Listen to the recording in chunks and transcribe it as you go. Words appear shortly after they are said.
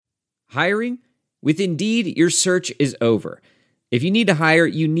Hiring? With Indeed, your search is over. If you need to hire,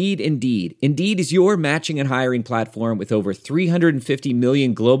 you need Indeed. Indeed is your matching and hiring platform with over 350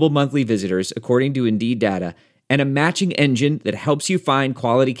 million global monthly visitors, according to Indeed data, and a matching engine that helps you find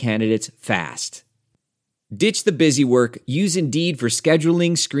quality candidates fast. Ditch the busy work. Use Indeed for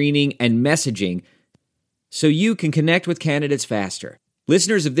scheduling, screening, and messaging so you can connect with candidates faster.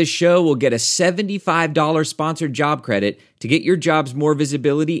 Listeners of this show will get a $75 sponsored job credit to get your jobs more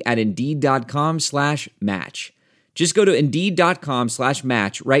visibility at Indeed.com/match. Just go to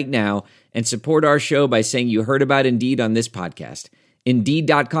Indeed.com/match right now and support our show by saying you heard about Indeed on this podcast.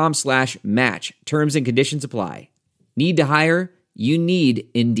 Indeed.com/match. Terms and conditions apply. Need to hire? You need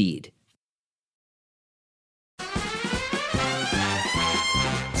Indeed.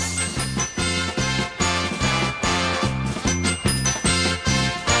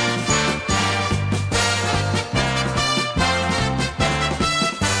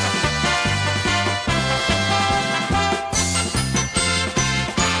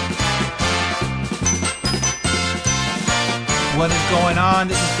 What is going on?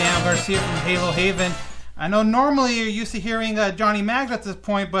 This is Dan Garcia from Halo Haven. I know normally you're used to hearing Johnny Mags at this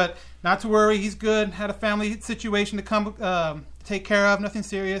point, but not to worry, he's good. Had a family situation to come take care of. Nothing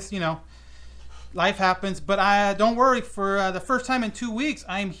serious, life happens. But don't worry, for the first time in 2 weeks,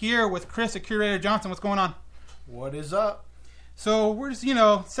 I am here with Chris at Curator Johnson. What's going on? What is up? So we're just,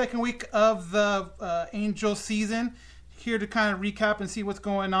 second week of the Angels season, here to kind of recap and see what's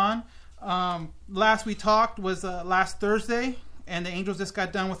going on. Last we talked was last Thursday, and the Angels just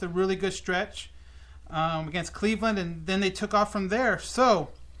got done with a really good stretch against Cleveland, and then they took off from there. So,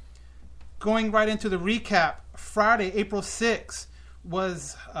 going right into the recap, Friday, April 6th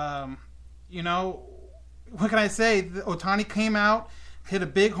was, what can I say? Ohtani came out, hit a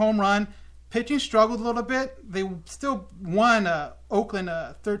big home run. Pitching struggled a little bit. They still won Oakland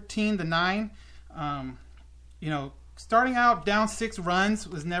 13-9. Starting out down 6 runs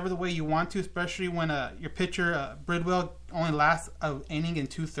was never the way you want to, especially when your pitcher, Bridwell, only lasts an inning and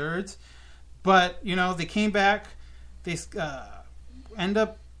 2/3. But, they came back. They end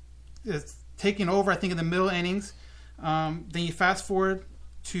up taking over, I think, in the middle innings. Then you fast forward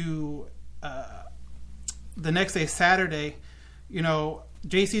to the next day, Saturday.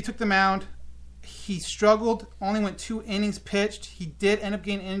 JC took the mound. He struggled, only went 2 innings pitched. He did end up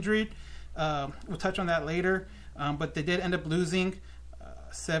getting injured. We'll touch on that later. But they did end up losing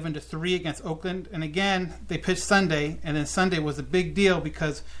 7-3 against Oakland. And again, they pitched Sunday, and then Sunday was a big deal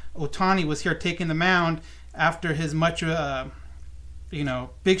because Ohtani was here taking the mound after his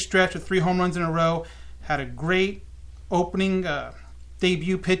big stretch of 3 home runs in a row. Had a great opening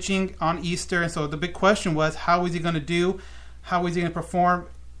debut pitching on Easter. And so the big question was, how is he going to do? How is he going to perform?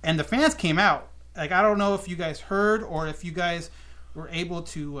 And the fans came out. I don't know if you guys heard or if you guys were able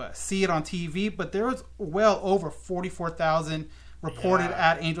to see it on TV, but there was well over 44,000 reported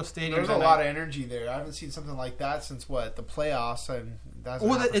at Angel Stadium. There's a lot of energy there. I haven't seen something like that since the playoffs, and that's for a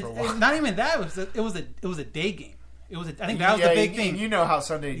while. Not even that. It was a day game. I think that was the big thing. You know how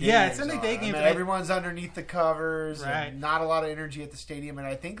Sunday day games Sunday day games. Everyone's underneath the covers, right? And not a lot of energy at the stadium, and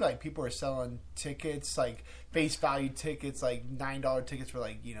I think people are selling tickets, face value tickets, $9 tickets for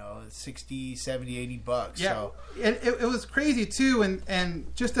 $60, $70, $80. Yeah, so it was crazy too,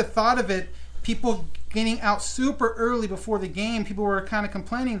 and just the thought of it, people getting out super early before the game. People were kind of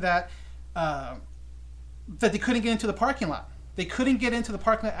complaining that they couldn't get into the parking lot. They couldn't get into the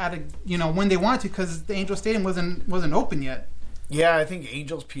parking lot when they wanted to because the Angel Stadium wasn't open yet. Yeah, I think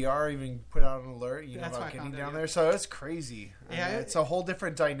Angels PR even put out an alert, about getting down there. So it's crazy. Yeah, it's a whole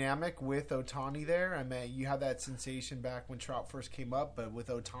different dynamic with Ohtani there. I mean, you had that sensation back when Trout first came up, but with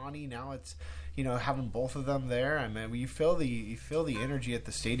Ohtani now, it's having both of them there. I mean, you feel the energy at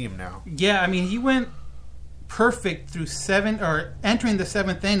the stadium now. Yeah, I mean, he went perfect through entering the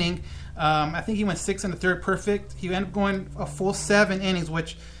 7th inning. I think he went 6 1/3 perfect. He ended up going a full 7 innings,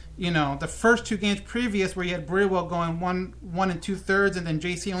 which. The first 2 games previous where you had Bridwell going 1 2/3 and then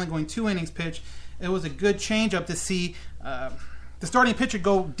JC only going 2 innings pitch, it was a good change up to see the starting pitcher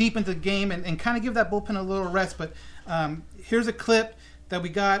go deep into the game and kind of give that bullpen a little rest. But here's a clip that we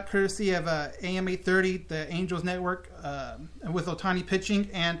got courtesy of AM 830, the Angels Network, with Ohtani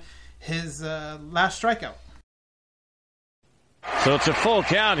pitching and his last strikeout. So it's a full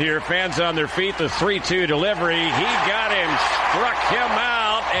count here. Fans on their feet. The 3-2 delivery. He got him, struck him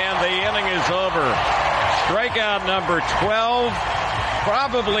out, and the inning is over. Strikeout number 12.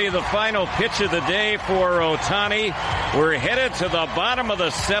 Probably the final pitch of the day for Ohtani. We're headed to the bottom of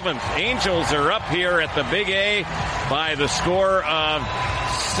the 7th. Angels are up here at the Big A by the score of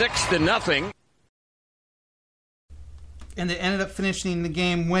 6-0. and they ended up finishing the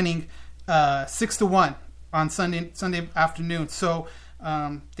game winning 6-1 on Sunday afternoon. So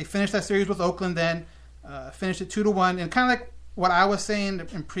they finished that series with Oakland, then finished it 2-1, and kind of like what I was saying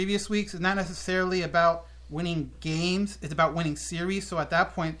in previous weeks, it's not necessarily about winning games; it's about winning series. So at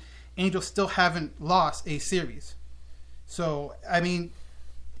that point, Angels still haven't lost a series. So I mean,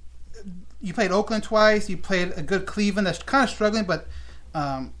 you played Oakland twice. You played a good Cleveland that's kind of struggling, but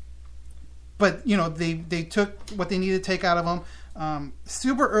you know they took what they needed to take out of them.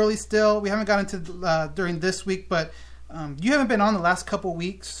 Super early still. We haven't gotten to during this week, but you haven't been on the last couple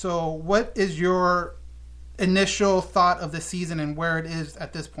weeks. So what is your initial thought of the season and where it is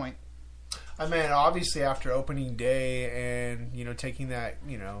at this point? I mean, obviously after opening day and taking that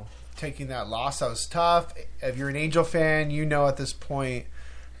loss, that was tough. If you're an Angel fan, at this point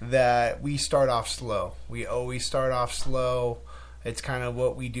that we start off slow. We always start off slow. It's kind of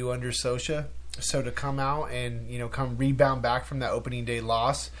what we do under Socha. So to come out and come rebound back from that opening day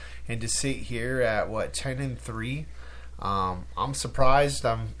loss and to sit here at 10-3, I'm surprised.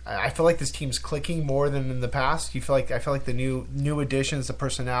 I feel like this team's clicking more than in the past. I feel like the new additions, the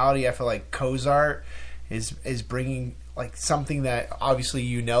personality. I feel like Cozart is bringing like something that obviously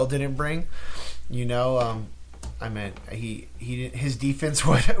didn't bring. I meant his defense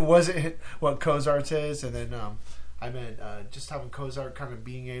wasn't what Cozart's is, and then I meant just having Cozart kind of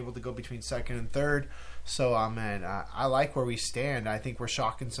being able to go between second and third. So I like where we stand. I think we're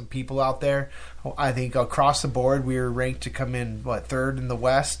shocking some people out there. I think across the board we were ranked to come in third in the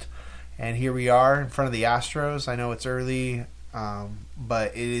West, and here we are in front of the Astros. I know it's early,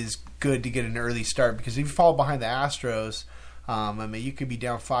 but it is good to get an early start, because if you fall behind the Astros, you could be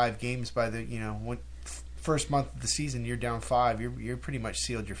down 5 games by the first month of the season. You're down 5. You're pretty much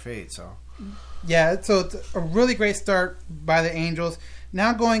sealed your fate. So. Yeah, so it's a really great start by the Angels.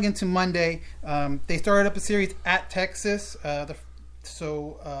 Now going into Monday, they started up a series at Texas. The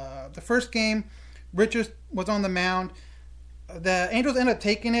first game, Richards was on the mound. The Angels ended up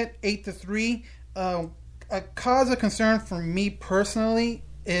taking it 8-3. A cause of concern for me personally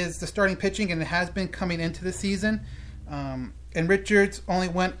is the starting pitching, and it has been coming into the season. And Richards only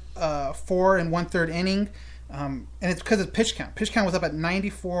went 4 1/3 inning. And it's because of pitch count. Pitch count was up at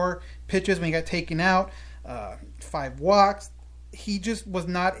 94 pitches when he got taken out, 5 walks. He just was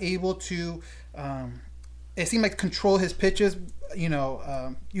not able to, it seemed like, control his pitches.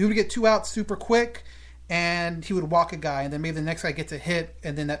 You would get 2 outs super quick, and he would walk a guy, and then maybe the next guy gets a hit,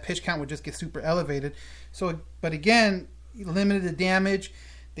 and then that pitch count would just get super elevated. So, but again, limited the damage.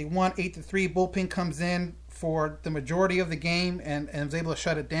 They won 8-3. Bullpen comes in for the majority of the game and was able to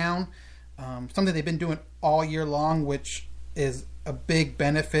shut it down. Something they've been doing all year long, which is a big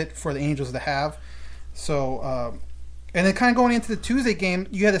benefit for the Angels to have. So, and then kind of going into the Tuesday game,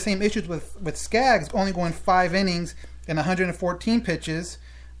 you had the same issues with Skaggs only going 5 innings and 114 pitches,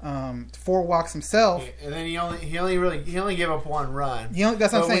 4 walks himself. And then he only gave up 1 run.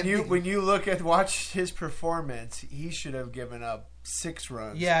 That's what I'm saying. When you watch his performance, he should have given up 6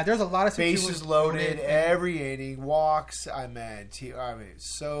 runs. Yeah, there's a lot of bases loaded every inning, walks.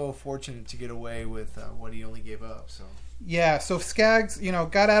 So fortunate to get away with what he only gave up. So yeah, so Skaggs,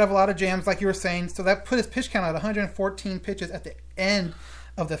 got out of a lot of jams, like you were saying. So that put his pitch count at 114 pitches at the end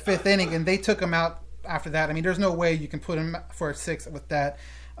of the 5th inning, and they took him out after that. I mean, there's no way you can put him for a 6 with that.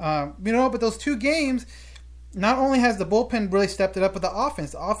 But those 2 games, not only has the bullpen really stepped it up, but the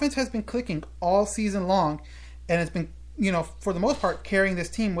offense has been clicking all season long, and it's been, for the most part, carrying this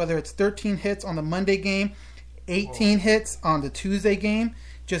team, whether it's 13 hits on the Monday game, 18 hits on the Tuesday game,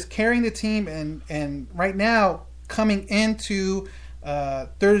 just carrying the team. And right now, coming into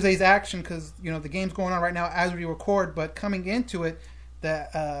Thursday's action, because, the game's going on right now as we record, but coming into it,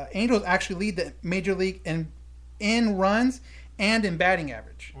 the Angels actually lead the major league in runs and in batting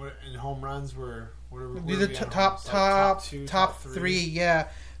average. In home runs, these are top 3, yeah.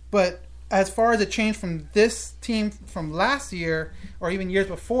 But as far as a change from this team from last year or even years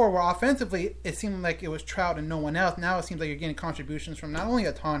before, where offensively it seemed like it was Trout and no one else, now it seems like you're getting contributions from not only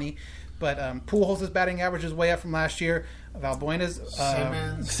Ohtani, but Pujols' batting average is way up from last year. Valbuena's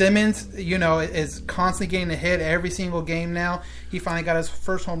Simmons, is constantly getting a hit every single game now. He finally got his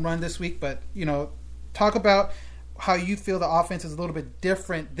first home run this week. But, talk about how you feel the offense is a little bit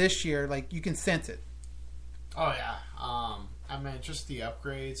different this year. Like, you can sense it. Oh, yeah. Just the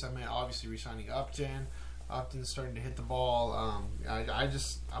upgrades. Obviously re-signing Upton. Upton's starting to hit the ball.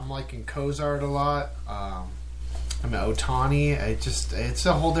 I'm liking Cozart a lot. Ohtani. It's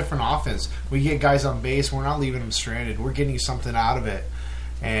a whole different offense. We get guys on base. We're not leaving them stranded. We're getting something out of it.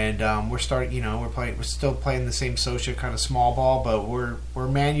 And we're starting. We're still playing the same Socha kind of small ball, but we're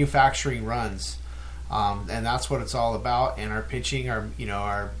manufacturing runs. And that's what it's all about. And our pitching,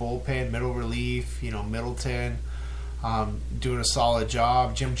 our bullpen, middle relief, Middleton, doing a solid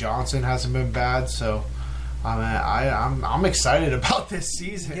job. Jim Johnson hasn't been bad, so I'm excited about this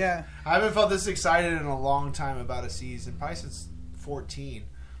season. Yeah, I haven't felt this excited in a long time about a season, probably since 2014.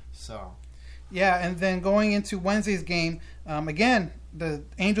 So. Yeah, and then going into Wednesday's game, again, the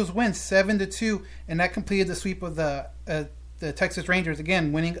Angels win 7-2, and that completed the sweep of the Texas Rangers,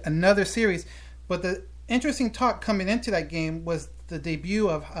 again, winning another series. But the interesting talk coming into that game was the debut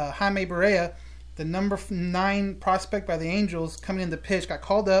of Jaime Barria, the number 9 prospect by the Angels, coming in the pitch, got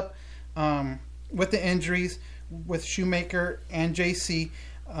called up with the injuries with Shoemaker and JC.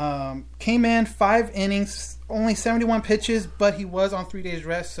 Came in 5 innings, only 71 pitches, but he was on 3 days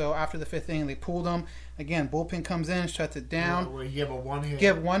rest. So after the 5th inning, they pulled him. Again, bullpen comes in, shuts it down. He gave a 1 hit.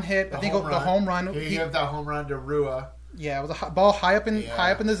 Give 1 hit. I think the home run. He gave that home run to Rua. Yeah, it was a ball high up in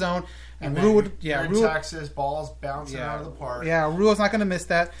the zone, and Rua. Yeah, Rua. Texas balls bouncing out of the park. Yeah, Rua's not going to miss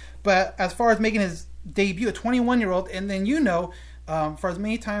that. But as far as making his debut, a 21-year-old, and then for as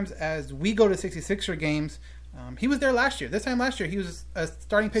many times as we go to 66er games. He was there last year. This time last year, he was a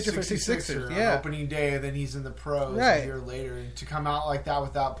starting pitcher for 66ers. Yeah, opening day, and then he's in the pros a year later. And to come out like that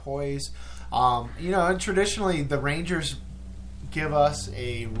with that poise, and traditionally the Rangers give us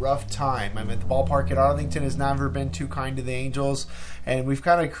a rough time. I mean, the ballpark at Arlington has never been too kind to the Angels, and we've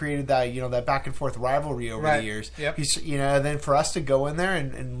kind of created that that back and forth rivalry over the years. Yep. Then for us to go in there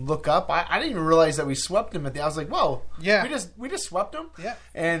and look up, I didn't even realize that we swept them I was like, whoa, yeah, we just swept them, yeah,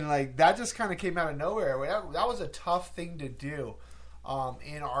 and like that just kind of came out of nowhere. That was a tough thing to do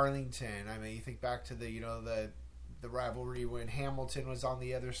in Arlington. I mean, you think back to the rivalry when Hamilton was on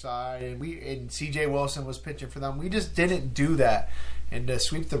the other side and CJ Wilson was pitching for them. We just didn't do that. And to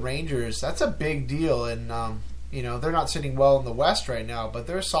sweep the Rangers, that's a big deal. And, they're not sitting well in the West right now, but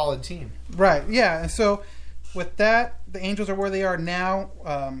they're a solid team. Right, yeah. And so with that, the Angels are where they are now.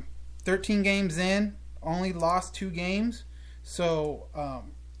 13 games in, only lost 2 games. So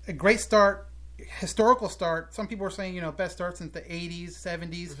a great start. Historical start. Some people are saying, best start since the 80s,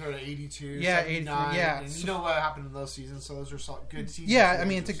 70s. Sort of 82, yeah, 79. Yeah. And you know what happened in those seasons, so those are good seasons. Yeah, I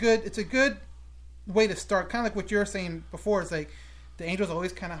mean, it's a good way to start. Kind of like what you were saying before. It's like the Angels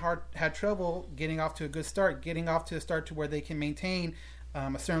always kind of had trouble getting off to a good start, getting off to a start to where they can maintain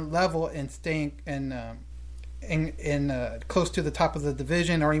a certain level and staying in close to the top of the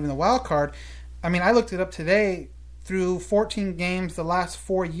division or even the wild card. I mean, I looked it up today. Through 14 games, the last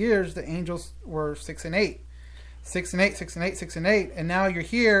 4 years, the Angels were 6-8, 6-8, 6-8, 6-8, and now you're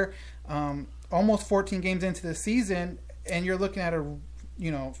here, almost 14 games into the season, and you're looking at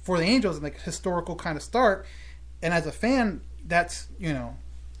for the Angels, like historical kind of start. And as a fan, that's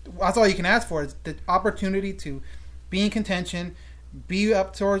all you can ask for is the opportunity to be in contention, be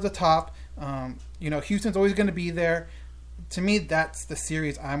up towards the top. Houston's always going to be there. To me, that's the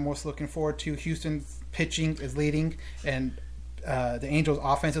series I'm most looking forward to. Houston's pitching is leading, and the Angels'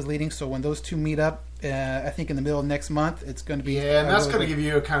 offense is leading. So when those two meet up, I think in the middle of next month, it's going to be... Yeah, and that's going to give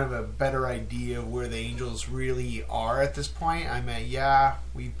you kind of a better idea of where the Angels really are at this point. I mean,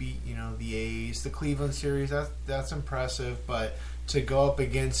 we beat, the A's, the Cleveland series, that's impressive, but to go up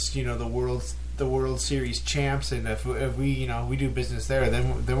against, the World Series champs, and if we, we do business there,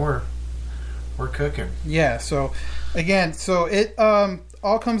 then we're cooking. Yeah, so again, it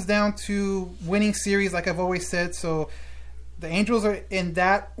all comes down to winning series, like I've always said. So the Angels are in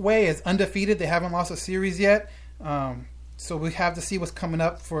that way as undefeated. They haven't lost a series yet. So we have to see what's coming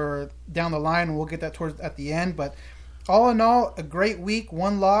up for down the line, and we'll get that at the end. But all in all, a great week.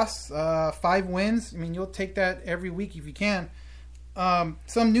 1 loss, 5 wins. I mean, you'll take that every week if you can.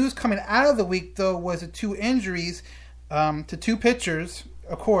 Some news coming out of the week, though, was the 2 injuries to 2 pitchers.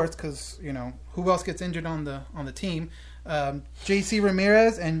 Of course, because who else gets injured on the team? J.C.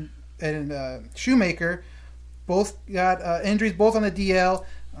 Ramirez and Shoemaker both got injuries, both on the DL.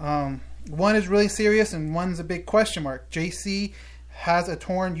 One is really serious, and one's a big question mark. J.C. has a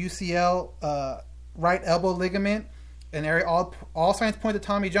torn UCL right elbow ligament, and all signs point to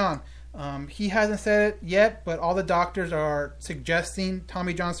Tommy John. He hasn't said it yet, but all the doctors are suggesting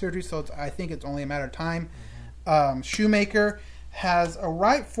Tommy John surgery, so I think it's only a matter of time. Mm-hmm. Shoemaker has a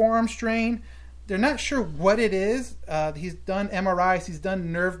right forearm strain. They're not sure what it is. He's done MRIs. He's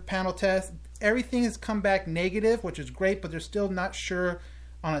done nerve panel tests. Everything has come back negative, which is great, but they're still not sure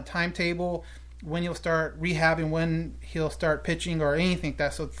on a timetable when he'll start rehabbing, when he'll start pitching or anything like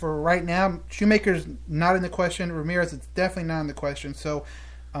that. So for right now, Shoemaker's not in the question. Ramirez is definitely not in the question. So,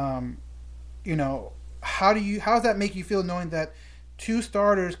 how does that make you feel knowing that 2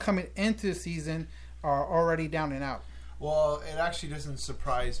 starters coming into the season are already down and out? Well, it actually doesn't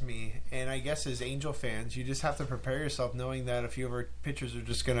surprise me. And I guess as Angel fans, you just have to prepare yourself knowing that a few of our pitchers are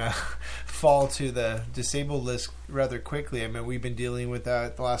just going to fall to the disabled list rather quickly. I mean, we've been dealing with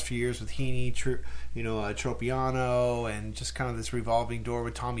that the last few years with Heaney, Tropiano, and just kind of this revolving door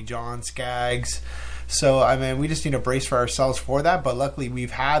with Tommy John, Skaggs. So, I mean, we just need to brace for ourselves for that. But luckily,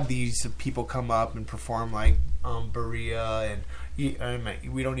 we've had these people come up and perform like Berea and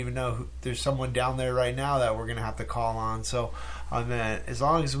we don't even know there's someone down there right now that we're going to have to call on. So, as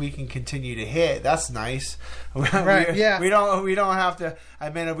long as we can continue to hit, that's nice. Right, yeah. We don't have to.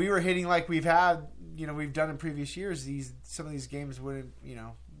 I mean, if we were hitting like we've had, we've done in previous years, some of these games wouldn't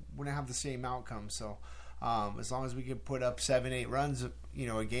have the same outcome. So, as long as we can put up 7-8 runs, a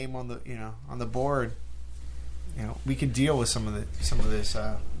game on the board, we can deal with some of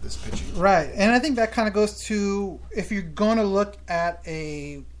this pitching. Right, and I think that kind of goes to, if you're going to look at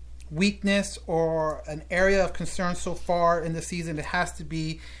a weakness or an area of concern so far in the season, it has to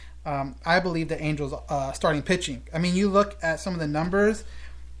be, I believe, the Angels' starting pitching. I mean, you look at some of the numbers,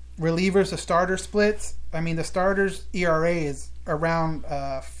 relievers to starter splits. I mean, the starters' ERA is around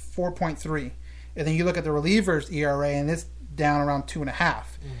 4.3, and then you look at the relievers' ERA, and it's down around 2.5.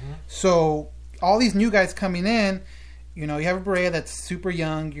 Mm-hmm. So all these new guys coming in, you have a Berea that's super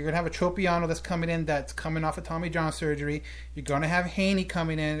young. You're going to have a Tropiano that's coming in that's coming off of Tommy John surgery. You're going to have Heaney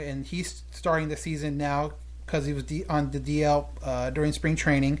coming in, and he's starting the season now because he was on the DL during spring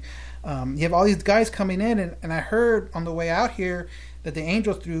training. You have all these guys coming in, and I heard on the way out here that the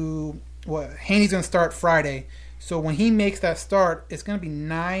Angels Heaney's going to start Friday. So when he makes that start, it's going to be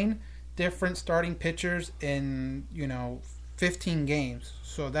 9 different starting pitchers in, 15 games.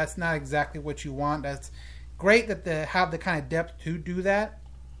 So that's not exactly what you want. That's great that they have the kind of depth to do that,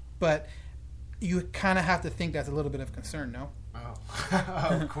 but you kind of have to think that's a little bit of concern, no? Oh,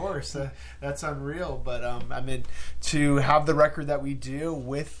 of course. That's unreal. But, to have the record that we do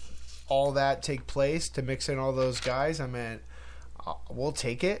with all that take place, to mix in all those guys, we'll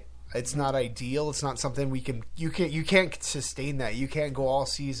take it. It's not ideal. It's not something you can't sustain that. You can't go all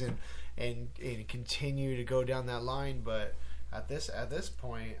season and continue to go down that line, but at this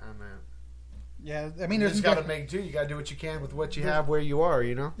point, yeah, you just got to make do. You got to do what you can with what you have where you are.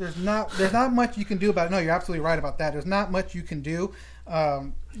 There's not much you can do about it. No, you're absolutely right about that. There's not much you can do.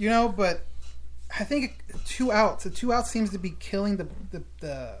 But I think 2 outs. The 2 outs seems to be killing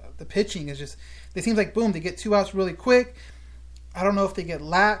the pitching. It's just it seems like boom, they get 2 outs really quick. I don't know if they get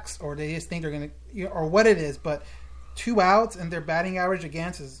lax or they just think they're gonna or what it is, but 2 outs and their batting average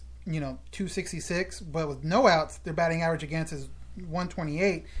against is 266, but with no outs, their batting average against is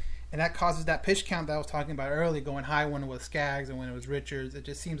 128, and that causes that pitch count that I was talking about earlier going high when it was Skaggs and when it was Richards. It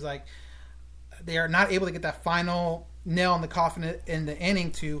just seems like they are not able to get that final nail in the coffin in the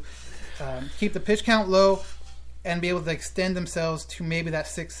inning to keep the pitch count low and be able to extend themselves to maybe that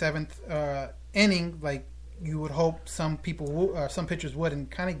 6th, 7th inning, like you would hope some pitchers would, and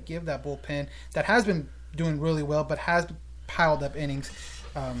kind of give that bullpen that has been doing really well but has piled up innings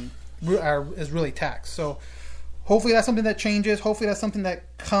is really taxed. So hopefully that's something that changes. Hopefully that's something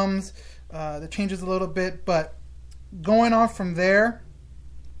that comes that changes a little bit. But going on from there,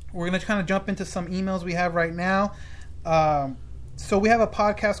 we're going to kind of jump into some emails we have right now. So we have a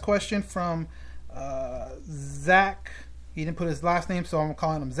podcast question from Zach. He didn't put his last name, so I'm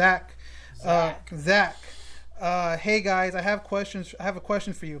calling him Zach. Zach. Hey guys, I have a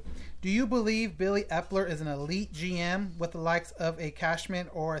question for you. Do you believe Billy Eppler is an elite GM with the likes of a Cashman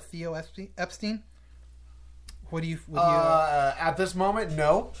or a Theo Epstein? What do you? At this moment,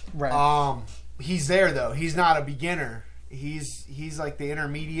 no. Right. He's there though. He's not a beginner. He's like the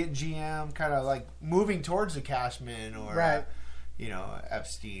intermediate GM, kind of like moving towards the Cashman or right.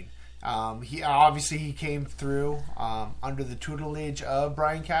 Epstein. He came through under the tutelage of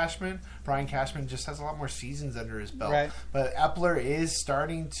Brian Cashman. Brian Cashman just has a lot more seasons under his belt. Right. But Eppler is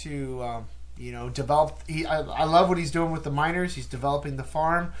starting to develop. I love what he's doing with the minors. He's developing the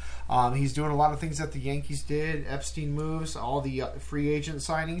farm. He's doing a lot of things that the Yankees did. Epstein moves, all the free agent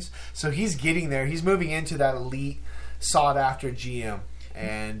signings. So he's getting there. He's moving into that elite, sought-after GM.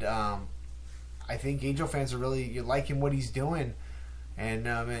 And I think Angel fans are really liking what he's doing. And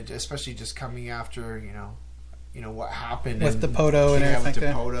especially just coming after, what happened with Dipoto and everything like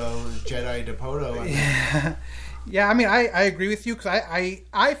that. Dipoto, Jedi Dipoto. Yeah. I mean, I agree with you because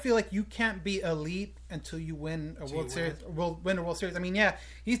I feel like you can't be elite until you win a World Series. Win a World Series. I mean, yeah,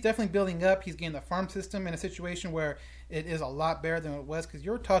 he's definitely building up. He's getting the farm system in a situation where it is a lot better than it was because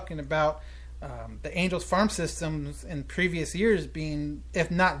you're talking about the Angels farm systems in previous years being, if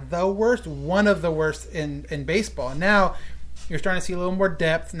not the worst, one of the worst in baseball. Now you're starting to see a little more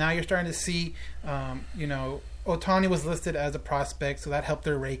depth. Now you're starting to see, Ohtani was listed as a prospect, so that helped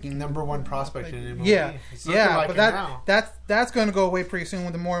their ranking. Number one prospect in MLB. Yeah, It's looking like but that's going to go away pretty soon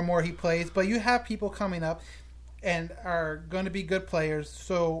with the more and more he plays. But you have people coming up and are going to be good players.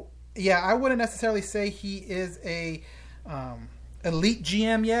 So yeah, I wouldn't necessarily say he is a elite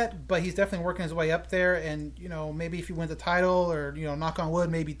GM yet, but he's definitely working his way up there. And maybe if he wins a title, or knock on wood,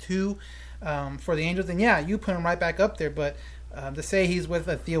 maybe 2 for the Angels, then yeah, you put him right back up there. But to say he's with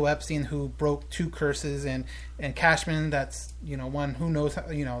a Theo Epstein who broke 2 curses, and Cashman, that's one who knows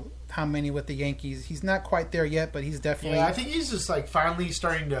how many with the Yankees. He's not quite there yet, but he's definitely. Yeah, I think he's just finally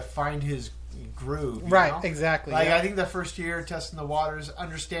starting to find his groove. Right, exactly. I think the first year testing the waters,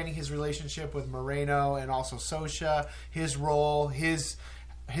 understanding his relationship with Moreno and also Scioscia, his role, his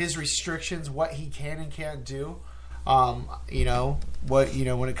restrictions, what he can and can't do. When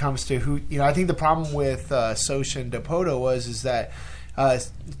it comes to who, I think the problem with Scioscia and Dipoto is that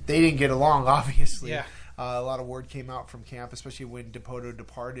they didn't get along, obviously. Yeah. A lot of word came out from camp, especially when Dipoto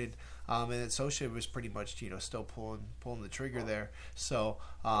departed, and then Scioscia was pretty much, still pulling the trigger there. So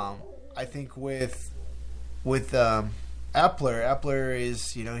I think with Epler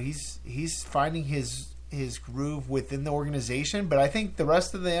is, he's finding his groove within the organization, but I think the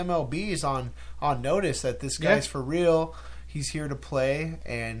rest of the MLB is on notice that this guy's for real. He's here to play,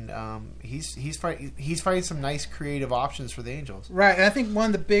 and he's finding some nice creative options for the Angels. Right, and I think one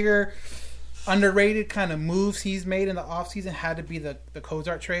of the bigger underrated kind of moves he's made in the offseason had to be the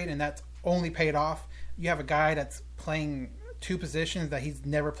Cozart trade, and that's only paid off. You have a guy that's playing 2 positions that he's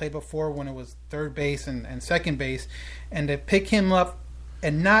never played before when it was third base and second base, and to pick him up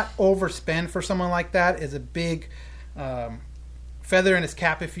and not overspend for someone like that is a big feather in his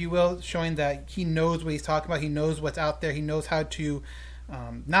cap, if you will, showing that he knows what he's talking about. He knows what's out there. He knows how to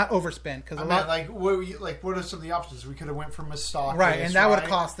not overspend. Because what are some of the options? We could have went for Moustakas, right, and that would have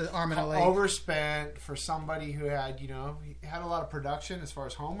cost the arm and a leg. Overspent for somebody who had he had a lot of production as far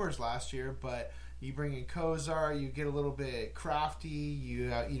as homers last year, but you bring in Cozart, you get a little bit crafty.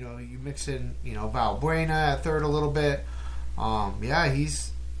 You mix in Valbuena at third a little bit.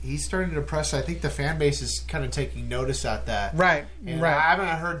 He's starting to press. I think the fan base is kind of taking notice at that. Right, and right. I haven't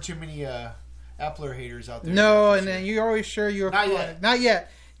heard too many Epler haters out there. No, and then you're always sure you're not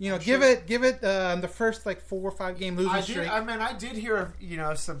yet. Give it the first 4 or 5 game losing streak. I did hear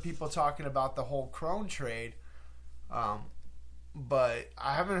some people talking about the whole Cron trade, but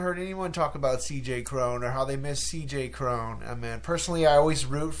I haven't heard anyone talk about CJ Cron or how they miss CJ Cron. Personally, I always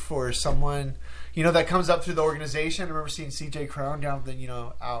root for someone that comes up through the organization. I remember seeing CJ Cron down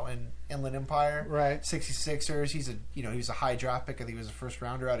out in Inland Empire, right? 66ers. He was a high draft pick. I think he was a first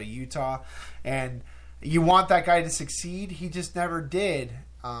rounder out of Utah, and you want that guy to succeed. He just never did.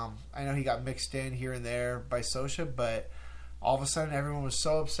 I know he got mixed in here and there by Scioscia, but all of a sudden everyone was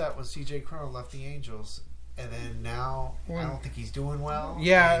so upset when CJ Cron left the Angels. And then now, I don't think he's doing well.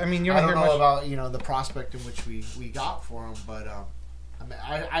 Yeah, I don't know about the prospect in which we got for him, but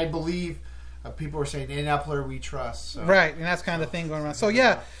I believe people were saying in Epler we trust. So. Right, and that's kind of the thing going around. So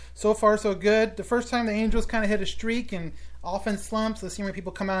yeah, so far so good. The first time the Angels kind of hit a streak and offense slumps, let's see when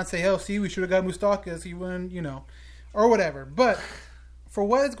people come out and say, "Oh, see, we should have got Moustakas. He wouldn't, or whatever." But for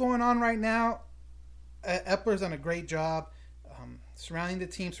what is going on right now, Epler's done a great job. Surrounding the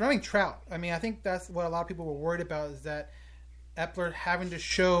team, surrounding Trout. I think that's what a lot of people were worried about, is that Epler having to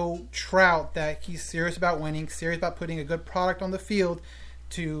show Trout that he's serious about winning, serious about putting a good product on the field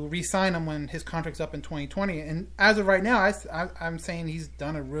to re-sign him when his contract's up in 2020. And as of right now, I'm saying he's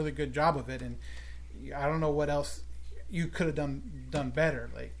done a really good job of it, and I don't know what else you could have done better.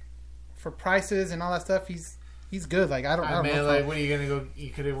 For prices and all that stuff, he's good. I don't know. What are you going to go?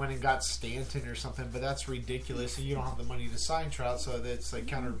 You could have went and got Stanton or something, but that's ridiculous. And you don't have the money to sign Trout, so that's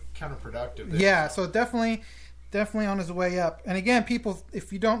counterproductive. Yeah, so definitely on his way up. And again, people,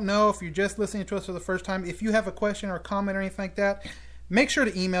 if you don't know, if you're just listening to us for the first time, if you have a question or a comment or anything like that, make sure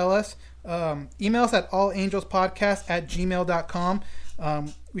to email us. Email us at allangelspodcast@gmail.com.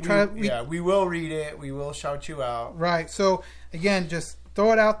 We will read it. We will shout you out. Right. So again, just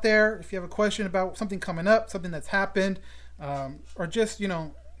throw it out there. If you have a question about something coming up, something that's happened, or just,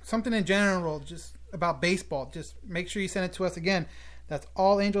 something in general, just about baseball, just make sure you send it to us. Again, that's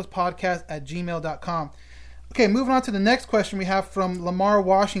allangelspodcast@gmail.com. Okay, moving on to the next question we have from Lamar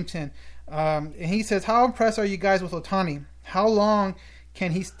Washington. And he says, how impressed are you guys with Ohtani? How long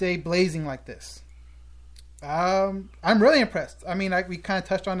can he stay blazing like this? I'm really impressed. We kind of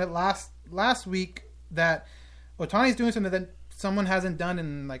touched on it last week, that Ohtani's doing something that someone hasn't done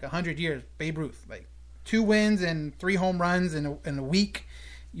in 100 years. Babe Ruth, 2 wins and 3 home runs in a week.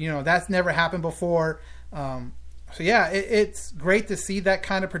 That's never happened before. So yeah, it's great to see that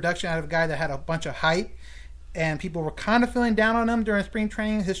kind of production out of a guy that had a bunch of hype. and people were kind of feeling down on him during spring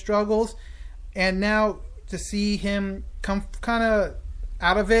training, his struggles, and now to see him come kind of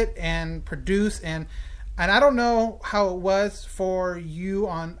out of it and produce, and I don't know how it was for you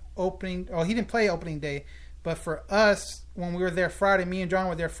on opening. Oh, he didn't play opening day, but for us when we were there Friday, me and John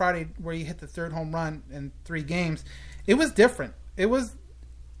were there Friday, where he hit the third home run in 3 games. It was different. It was,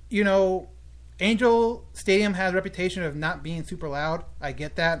 Angel Stadium has a reputation of not being super loud. I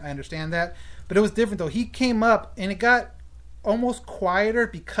get that. I understand that. But it was different, though. He came up, and it got almost quieter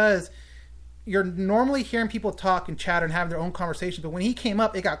because you're normally hearing people talk and chatter and have their own conversations. But when he came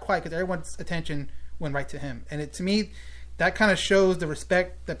up, it got quiet because everyone's attention went right to him. And to me, that kind of shows the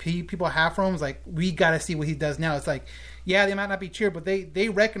respect that people have for him. It's like, we got to see what he does now. It's like, yeah, they might not be cheered, but they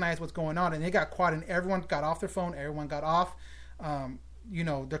recognize what's going on. And they got quiet, and everyone got off their phone. Everyone got off.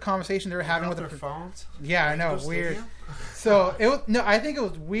 The conversation they were having with their phones. Yeah, I know, weird. So I think it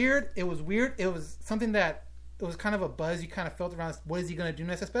was weird. It was weird. It was something that it was kind of a buzz you kind of felt around. What is he going to do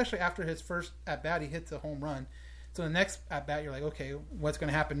next? Especially after his first at bat, he hits a home run. So the next at bat, you're like, okay, what's going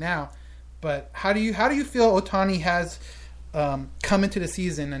to happen now? But how do you feel Ohtani has come into the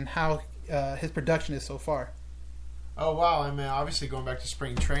season and how his production is so far? Oh, wow. I mean, obviously going back to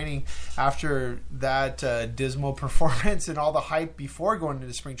spring training, after that dismal performance and all the hype before going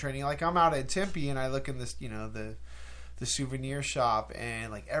into spring training, like I'm out at Tempe and I look in this, the souvenir shop,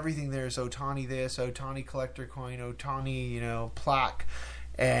 and like everything there is Ohtani this, Ohtani collector coin, Ohtani, plaque.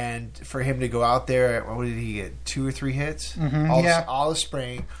 And for him to go out there, what did he get? 2 or 3 hits? Mm-hmm, All the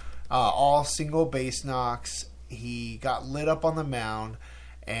spring, all single base knocks. He got lit up on the mound,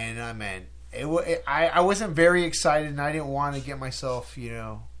 and I mean, I wasn't very excited, and I didn't want to get myself,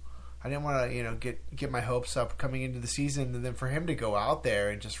 I didn't want to, get my hopes up coming into the season, and then for him to go out there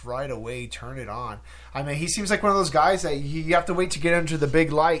and just right away turn it on. I mean, he seems like one of those guys that you have to wait to get under the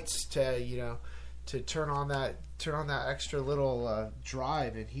big lights to, to turn on that extra little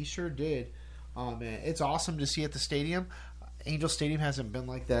drive, and he sure did. Man, it's awesome to see at the stadium. Angel Stadium hasn't been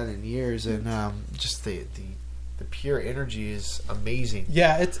like that in years, and just the pure energy is amazing.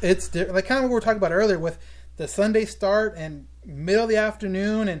 Yeah, it's like kind of what we were talking about earlier with the Sunday start and middle of the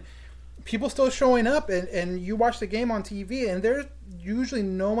afternoon, and people still showing up, and you watch the game on TV, and there's usually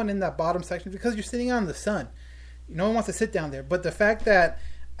no one in that bottom section because you're sitting out in the sun. No one wants to sit down there. But the fact that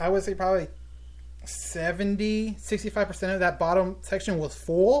I would say probably 65% of that bottom section was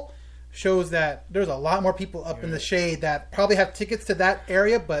full shows that there's a lot more people up in the shade that probably have tickets to that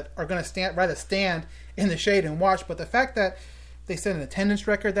area but are going to rather stand in the shade and watch. But the fact that they set an attendance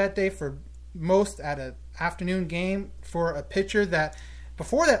record that day for most at an afternoon game for a pitcher that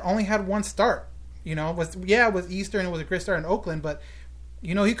before that only had 1 start, it was Easter and it was a great start in Oakland, but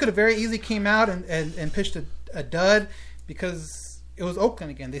he could have very easily came out and pitched a dud because it was Oakland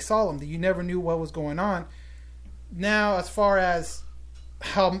again. They saw him. You never knew what was going on. Now, as far as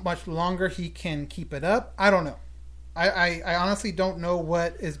how much longer he can keep it up, I don't know. I honestly don't know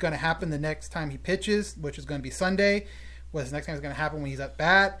what is going to happen the next time he pitches, which is going to be Sunday. What's the next time is going to happen when he's at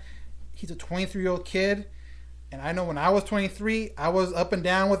bat? He's a 23-year-old kid, and I know when I was 23, I was up and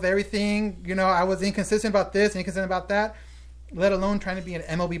down with everything. I was inconsistent about this, inconsistent about that, let alone trying to be an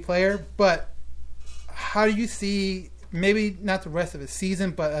MLB player. But how do you see, maybe not the rest of his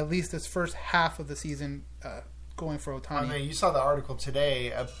season, but at least this first half of the season going for Ohtani? I mean, you saw the article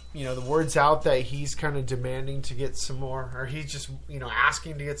today. The word's out that he's kind of demanding to get some more, or he's just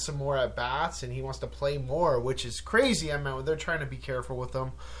asking to get some more at bats, and he wants to play more, which is crazy. I mean, they're trying to be careful with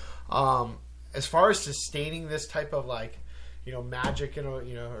him. As far as sustaining this type of magic in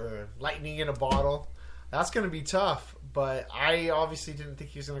or lightning in a bottle, that's going to be tough. But I obviously didn't think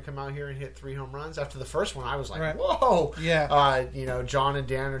he was going to come out here and hit 3 home runs. After the first one, I was like, right. Whoa. Yeah. John and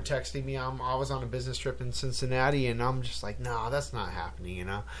Dan are texting me. I was on a business trip in Cincinnati, and I'm just like, no, that's not happening,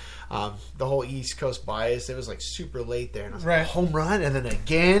 The whole East Coast bias, it was like super late there. And I was like, home run, and then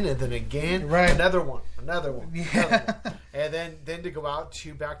again. Right. Another one. Yeah. Another one. And then to go out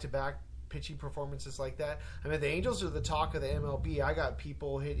 2 back-to-back pitching performances like that. I mean, the Angels are the talk of the MLB. I got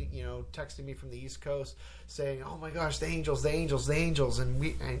people texting me from the East Coast saying, "Oh my gosh, the Angels," and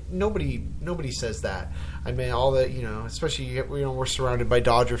nobody says that. I mean, all the especially we're surrounded by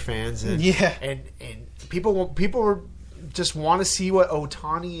Dodger fans, and people just want to see what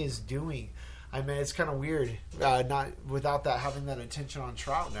Ohtani is doing. I mean, it's kind of weird, not without that having that attention on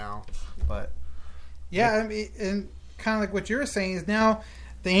Trout now, but I mean, and kind of like what you're saying is now.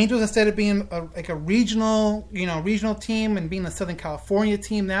 The Angels, instead of being a regional team and being a Southern California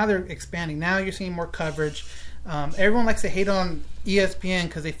team, now they're expanding. Now you're seeing more coverage. Everyone likes to hate on ESPN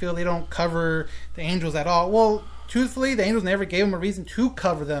because they feel they don't cover the Angels at all. Well, truthfully, the Angels never gave them a reason to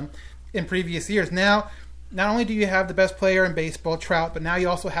cover them in previous years. Now not only do you have the best player in baseball, Trout, but now you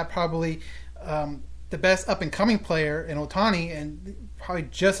also have probably the best up-and-coming player in Ohtani, and probably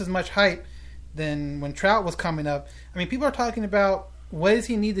just as much hype than when Trout was coming up. I mean, people are talking about what does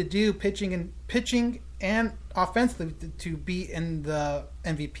he need to do pitching and offensively to be in the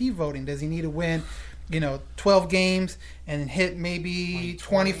MVP voting. Does he need to win 12 games and hit maybe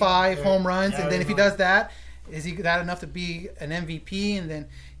 25 home runs? And then if he does that, is he that enough to be an MVP? And then,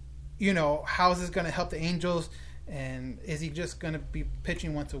 how is this going to help the Angels? And is he just going to be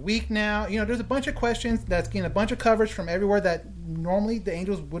pitching once a week now? There's a bunch of questions that's getting a bunch of coverage from everywhere that normally the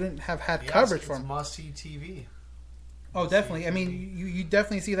Angels wouldn't have had coverage from. It's must-see TV. Oh, definitely. I mean, you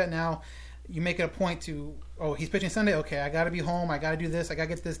definitely see that now. You make it a point to, he's pitching Sunday. Okay, I got to be home. I got to do this. I got to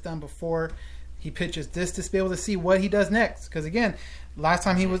get this done before he pitches this to be able to see what he does next. Because, again, last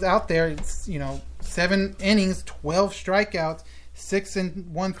time he was out there, it's, 7 innings, 12 strikeouts, 6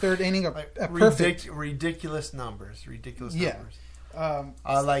 1/3 inning, a perfect. Ridiculous numbers. Yeah.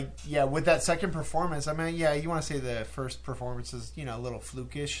 With that second performance, I mean, you want to say the first performance is, a little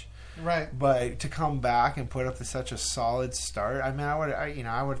flukish. Right. But to come back and put up such a solid start, I mean, I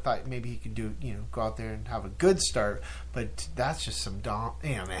would have thought maybe he could do, go out there and have a good start, but that's just some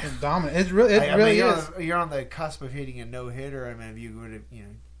man. It's dominant. It really is. You're on the cusp of hitting a no-hitter. I mean, if you would have,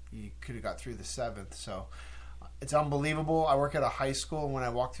 you could have got through the 7th. So it's unbelievable. I work at a high school, and when I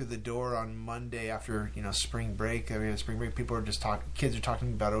walked through the door on Monday after, spring break, people are just talking. Kids are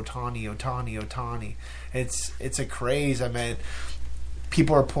talking about Ohtani. It's a craze. I mean,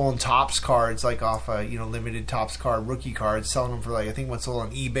 people are pulling Topps cards off a limited Topps card, rookie cards, selling them for I think what's sold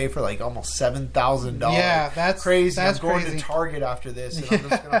on eBay for almost $7,000. Yeah, that's crazy. That's I'm going crazy. to Target after this, and I'm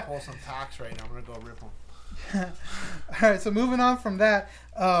just going to pull some packs right now. I'm going to go rip them. All right, so moving on from that,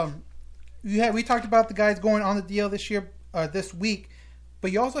 we talked about the guys going on the DL this week,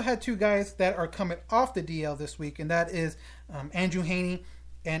 but you also had 2 guys that are coming off the DL this week, and that is Andrew Heaney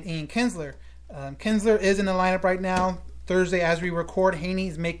and Ian Kinsler. Kinsler is in the lineup right now. Thursday, as we record, Heaney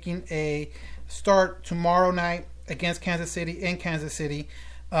is making a start tomorrow night against Kansas City in Kansas City.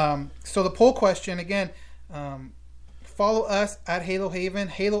 So the poll question, again, follow us at Halo Haven,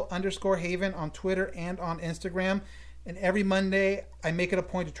 Halo_Haven on Twitter and on Instagram. And every Monday, I make it a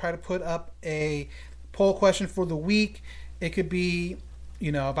point to try to put up a poll question for the week. It could be,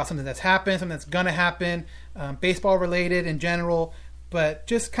 about something that's happened, something that's going to happen, baseball related in general. But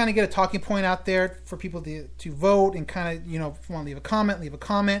just kind of get a talking point out there for people to vote and kind of, if you want to leave a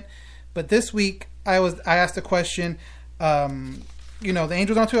comment. But this week, I asked the question, the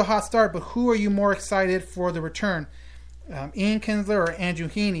Angels are on to a hot start, but who are you more excited for the return? Ian Kinsler or Andrew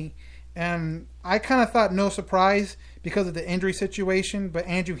Heaney? And I kind of thought no surprise because of the injury situation, but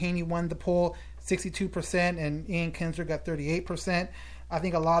Andrew Heaney won the poll 62% and Ian Kinsler got 38%. I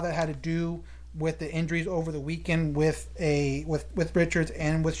think a lot of that had to do with the injuries over the weekend with Richards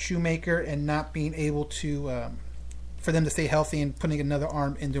and with Shoemaker, and not being able to for them to stay healthy and putting another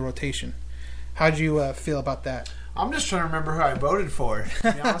arm into rotation. How do you feel about that? I'm just trying to remember who I voted for,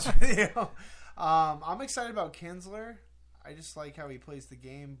 to be honest with you. I'm excited about Kinsler. I just like how he plays the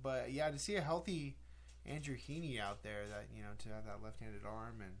game, but to see a healthy Andrew Heaney out there, that to have that left-handed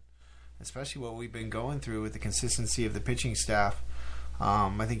arm, and especially what we've been going through with the consistency of the pitching staff.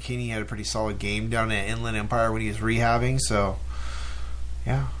 I think Heaney had a pretty solid game down at Inland Empire when he was rehabbing. So,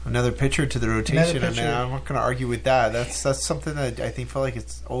 another pitcher to the rotation. I mean, I'm not going to argue with that. That's something that I feel like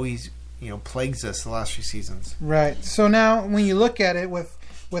it's always plagues us the last few seasons. Right. So now when you look at it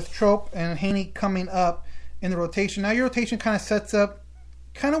with Trope and Heaney coming up in the rotation, now your rotation kind of sets up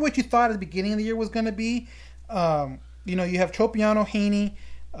kind of what you thought at the beginning of the year was going to be. You have Tropiano, Heaney,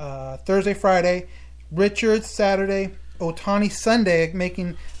 Thursday, Friday, Richards Saturday, Ohtani Sunday,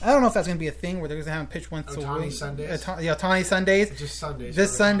 I don't know if that's going to be a thing where they're going to have him pitch once a week. Ohtani Sundays? Ohtani Sundays. Just Sundays.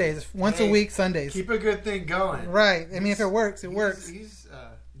 This Sundays. Once a week, Sundays. Keep a good thing going. Right. I mean, if it works, it works. He's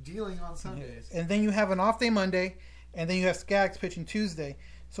dealing on Sundays. And then you have an off day Monday, and then you have Skaggs pitching Tuesday.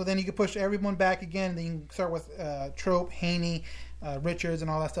 So then you can push everyone back again, and then you can start with Trope, Heaney, Richards,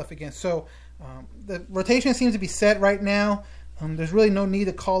 and all that stuff again. So the rotation seems to be set right now. There's really no need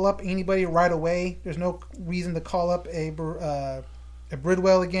to call up anybody right away. There's no reason to call up a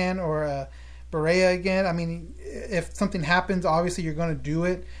Bridwell again or a Berea again. I mean, if something happens, obviously you're going to do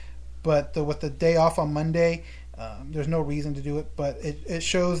it. But with the day off on Monday, there's no reason to do it. But it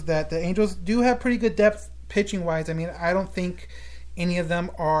shows that the Angels do have pretty good depth pitching-wise. I mean, I don't think any of them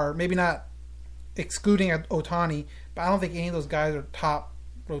are, maybe not excluding Ohtani, but I don't think any of those guys are top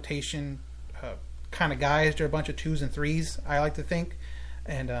rotation kind of guys. They're a bunch of 2s and 3s, I like to think.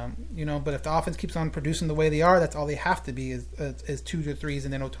 And but if the offense keeps on producing the way they are, that's all they have to be is 2 to 3s,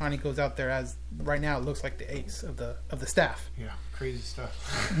 and then Ohtani goes out there as right now it looks like the ace of the staff. Yeah, crazy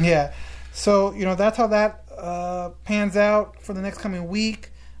stuff. Yeah, so that's how that pans out for the next coming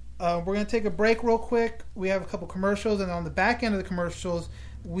week. We're going to take a break real quick. We have a couple commercials, and on the back end of the commercials,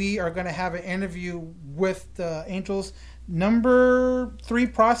 we are going to have an interview with the Angels' number 3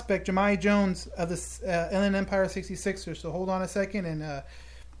 prospect, Jahmai Jones of the Inland Empire 66ers. So hold on a second, and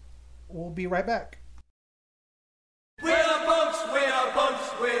we'll be right back. We're the Bucks, we're the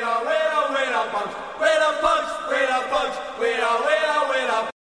Bucks, we're the Bucks, we're the Bucks, we're the Bucks, we're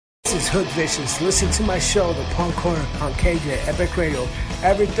the This is Hood Vicious. Listen to my show, The Punk Corner, on KJ Epic Radio,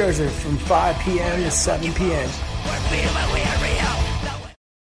 every Thursday from 5 p.m. to 7 p.m.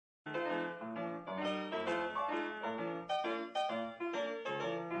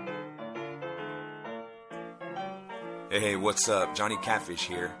 Hey, what's up? Johnny Catfish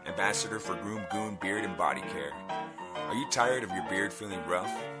here, ambassador for Groom Goon Beard and Body Care. Are you tired of your beard feeling rough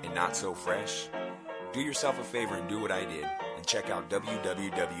and not so fresh? Do yourself a favor and do what I did and check out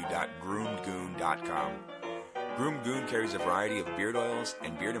www.groomgoon.com. Groom Goon carries a variety of beard oils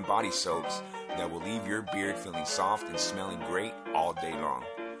and beard and body soaps that will leave your beard feeling soft and smelling great all day long.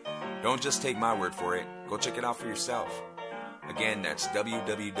 Don't just take my word for it. Go check it out for yourself. Again, that's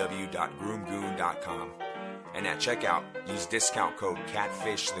www.groomgoon.com. And at checkout, use discount code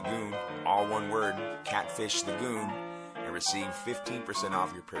CATFISHTheGoon, all one word, CATFISHTheGoon, and receive 15%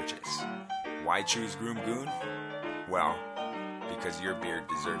 off your purchase. Why choose Groom Goon? Well, because your beard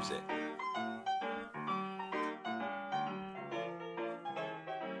deserves it.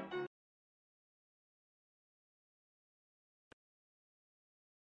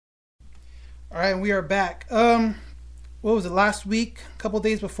 All right, we are back. What was it, last week, a couple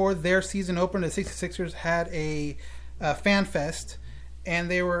days before their season opened, the 66ers had a fan fest, and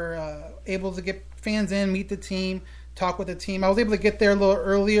they were able to get fans in, meet the team, talk with the team. I was able to get there a little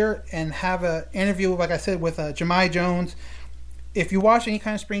earlier and have an interview, like I said, with Jahmai Jones. If you watch any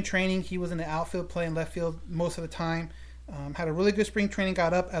kind of spring training, he was in the outfield playing left field most of the time. Had a really good spring training,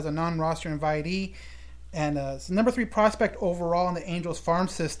 got up as a non-roster invitee, and it's the number 3 prospect overall in the Angels farm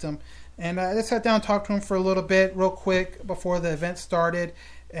system. And I just sat down and talked to him for a little bit, real quick, before the event started.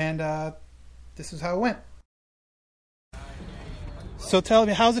 And this is how it went. So tell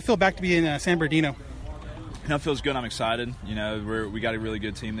me, how does it feel back to be in San Bernardino? It feels good. I'm excited. We got a really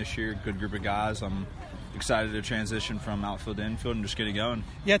good team this year, good group of guys. I'm excited to transition from outfield to infield and just get it going.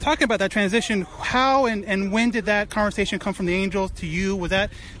 Yeah, talking about that transition, how and when did that conversation come from the Angels to you? Was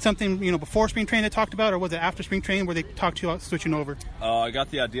that something, before spring training they talked about, or was it after spring training where they talked to you about switching over? I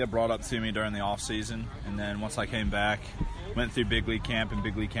got the idea brought up to me during the off season, and then once I came back, went through big league camp, and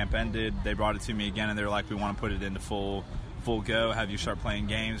big league camp ended. They brought it to me again, and they were like, we want to put it into full go, have you start playing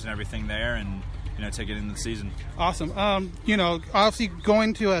games and everything there, and take it into the season. Awesome. Obviously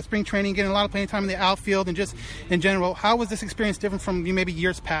going to spring training, getting a lot of playing time in the outfield, and just in general, how was this experience different from maybe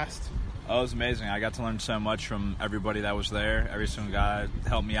years past? Oh, it was amazing. I got to learn so much from everybody that was there. Every single guy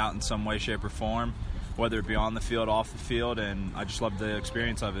helped me out in some way, shape, or form, whether it be on the field, off the field, and I just loved the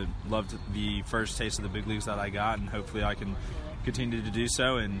experience of it. Loved the first taste of the big leagues that I got, and hopefully I can continue to do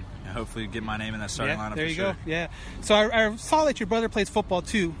so and hopefully get my name in that starting lineup. There you go. Yeah. So I saw that your brother plays football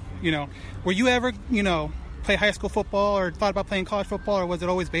too. Were you ever, play high school football or thought about playing college football, or was it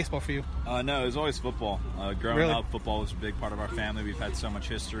always baseball for you? No, it was always football. Growing up, football was a big part of our family. We've had so much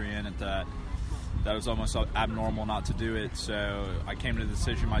history in it that was almost abnormal not to do it. So I came to the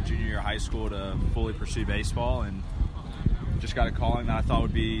decision my junior year of high school to fully pursue baseball, and just got a calling that I thought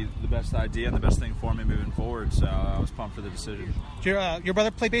would be the best idea and the best thing for me moving forward. So I was pumped for the decision. Did your brother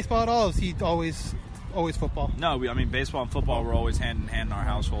play baseball at all, or was he always football? No, baseball and football were always hand in hand in our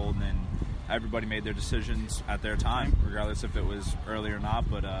household, and everybody made their decisions at their time, regardless if it was early or not.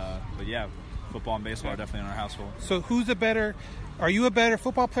 But yeah, football and baseball are definitely in our household. So are you a better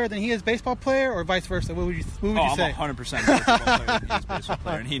football player than he is baseball player, or vice versa? What would you say? I'm 100% a better football player than he is baseball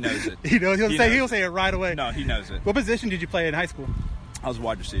player, and he knows it. He'll say it right away. No, he knows it. What position did you play in high school? I was a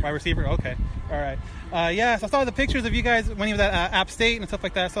wide receiver. Wide receiver? Okay. All right. So I saw the pictures of you guys when you were at App State and stuff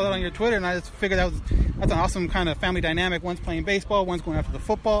like that. I saw that on your Twitter, and I just figured that's an awesome kind of family dynamic. One's playing baseball, one's going after the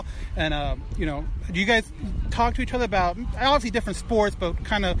football. And, do you guys talk to each other about, obviously different sports, but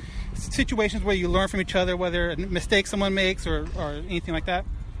kind of situations where you learn from each other, whether mistakes someone makes or anything like that?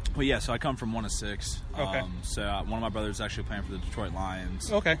 Well, yeah, so I come from one of 6. Okay. So one of my brothers is actually playing for the Detroit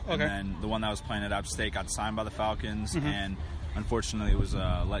Lions. Okay. And then the one that was playing at App State got signed by the Falcons, and unfortunately was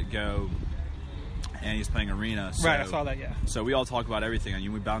let go, and he's playing arena. So, right, I saw that, yeah. So we all talk about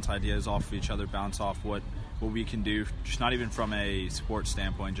everything. We bounce ideas off of each other, bounce off what what we can do, just not even from a sports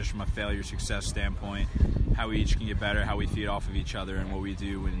standpoint, just from a failure success standpoint, how we each can get better, how we feed off of each other, and what we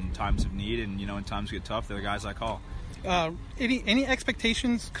do in times of need. And, when times get tough, they're the guys I call. Any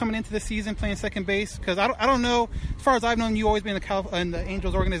expectations coming into the season playing second base? Because I don't know. As far as I've known, you always been in the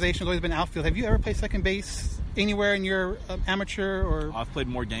Angels organization, always been outfield. Have you ever played second base anywhere in your amateur or? I've played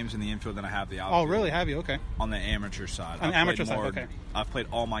more games in the infield than I have the outfield. Oh, really? Have you? Okay. On the amateur side. On the amateur side, okay. I've played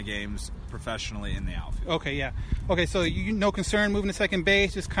all my games professionally in the outfield. Okay, yeah. Okay, so no concern moving to second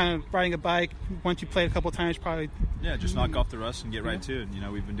base, just kind of riding a bike. Once you played a couple of times, probably. Yeah, just knock off the rust and get right to it.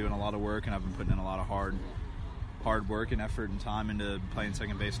 We've been doing a lot of work, and I've been putting in a lot of hard work and effort and time into playing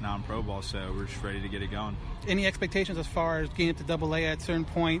second base now in pro ball, so we're just ready to get it going. Any expectations as far as getting up to Double-A at a certain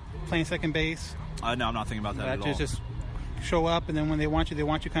point, playing second base? No, I'm not thinking about that at all. Just show up, and then when they want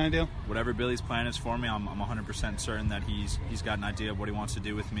you kind of deal? Whatever Billy's plan is for me, I'm 100% certain that he's got an idea of what he wants to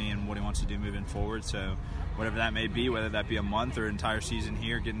do with me and what he wants to do moving forward, so whatever that may be, whether that be a month or entire season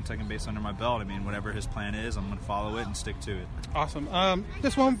here, getting second base under my belt, whatever his plan is, I'm going to follow it and stick to it. Awesome.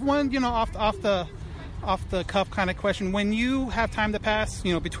 Just one off the cuff kind of question. When you have time to pass,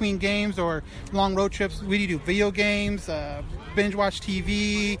 between games or long road trips, what do you do? Video games, binge watch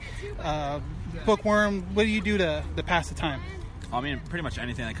TV, bookworm? What do you do to pass the time? Pretty much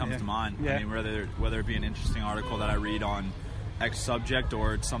anything that comes to mind. Yeah. Whether it be an interesting article that I read on X subject,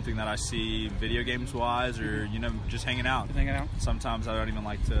 or it's something that I see video games wise, or just hanging out. Sometimes I don't even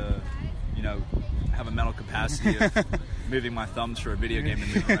like to have a mental capacity of moving my thumbs for a video game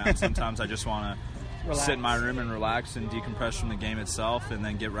and move around. Sometimes I just want to sit in my room and relax and decompress from the game itself, and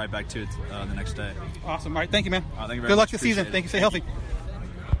then get right back to it the next day. Awesome. All right, thank you, man. Thank you very Good luck much. this season. Thank you. Stay healthy.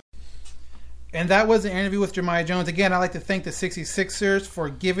 And that was an interview with Jahmai Jones. Again, I'd like to thank the 66ers for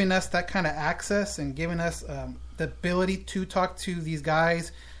giving us that kind of access and giving us the ability to talk to these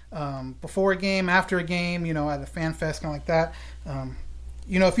guys before a game, after a game, at a fan fest, kind of like that.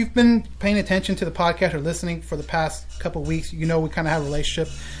 If you've been paying attention to the podcast or listening for the past couple of weeks, we kind of have a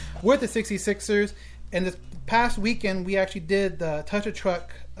relationship with the 66ers. And this past weekend, we actually did the Touch a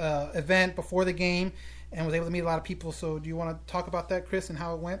Truck event before the game and was able to meet a lot of people. So do you want to talk about that, Chris, and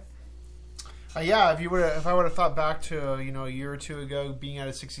how it went? Yeah, if I would have thought back to a year or two ago, being at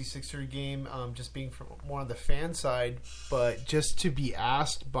a 66er game, just being from more on the fan side, but just to be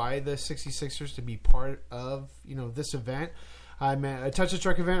asked by the 66ers to be part of this event, I mean, a Touch a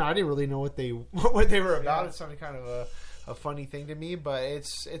Truck event. I didn't really know what they were about. It sounded kind of a funny thing to me, but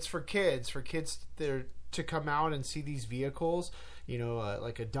it's for kids there to come out and see these vehicles.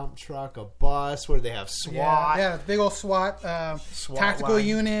 Like a dump truck, a bus, where they have SWAT. Yeah, big old SWAT tactical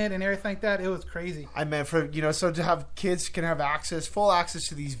unit and everything like that. It was crazy. I meant so to have kids can have full access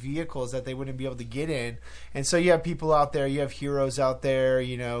to these vehicles that they wouldn't be able to get in. And so you have people out there, you have heroes out there,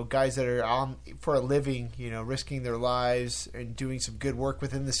 guys that are on for a living, risking their lives and doing some good work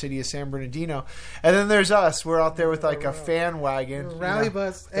within the city of San Bernardino. And then there's us. We're out there with like a fan wagon. Rally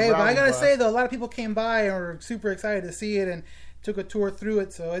bus. Hey, but I got to say, though, a lot of people came by and were super excited to see it and took a tour through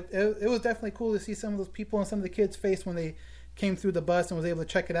it, so it was definitely cool to see some of those people and some of the kids' face when they came through the bus and was able to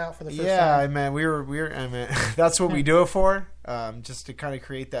check it out for the first time. Yeah, man, that's what we do it for, just to kind of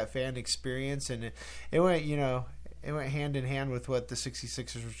create that fan experience, and it went hand in hand with what the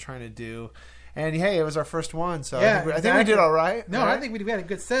 66ers were trying to do. And hey, it was our first one, so yeah, I think we did all right. No, right? I think we had a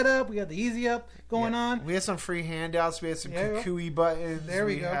good setup. We had the Easy Up going on. We had some free handouts. We had some Kukui buttons. There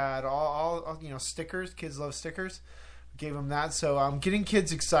we go. We had all stickers. Kids love stickers. Gave them that. So getting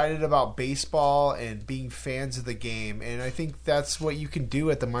kids excited about baseball and being fans of the game, and I think that's what you can do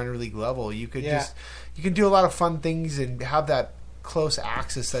at the minor league level. You could you can do a lot of fun things and have that close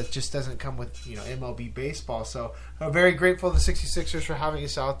access that just doesn't come with MLB baseball. So I'm very grateful to the 66ers for having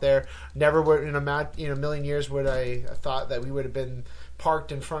us out there. Never would in a million years would I thought that we would have been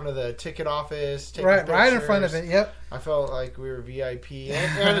parked in front of the ticket office, right in front of it. Yep. I felt like we were VIP,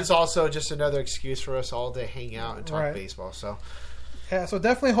 and it's also just another excuse for us all to hang out and talk baseball. So yeah, so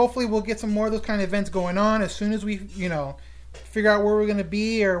definitely, hopefully, we'll get some more of those kind of events going on as soon as we figure out where we're going to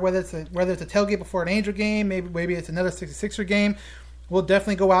be, or whether it's a tailgate before an Angel game, maybe it's another 66er game. We'll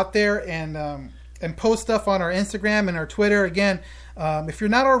definitely go out there and post stuff on our Instagram and our Twitter. Again, if you're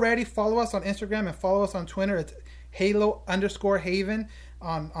not already, follow us on Instagram and follow us on Twitter. It's Halo_Haven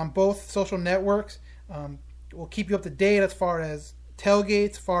on both social networks. We'll keep you up to date as far as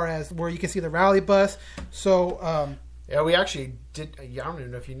tailgates, as far as where you can see the rally bus. So yeah, we actually did. I don't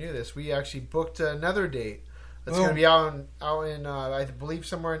even know if you knew this. We actually booked another date. It's going to be out in I believe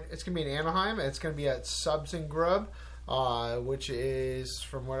somewhere. It's going to be in Anaheim. It's going to be at Subs and Grub which is,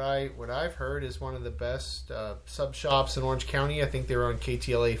 from what I've heard, is one of the best sub shops in Orange County. I think they were on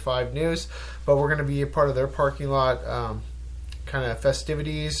KTLA 5 News, but we're going to be a part of their parking lot kind of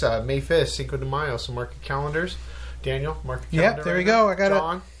festivities. May 5th, Cinco de Mayo, so mark your calendars. Daniel, mark your calendar. Yep, there we go. I got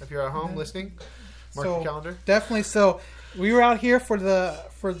John, if you're at home listening, mark your calendar. Definitely. So we were out here for the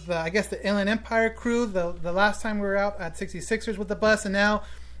I guess the Inland Empire crew. The last time we were out at 66ers with the bus, and now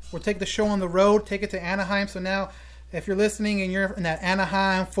we'll take the show on the road, take it to Anaheim. So now, if you're listening and you're in that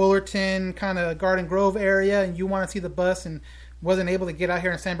Anaheim, Fullerton, kind of Garden Grove area, and you want to see the bus and wasn't able to get out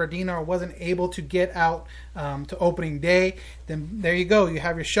here in San Bernardino or wasn't able to get out to opening day, then there you go. You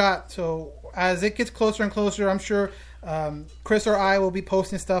have your shot. So as it gets closer and closer, I'm sure Chris or I will be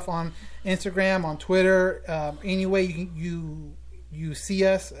posting stuff on Instagram, on Twitter. Any way you see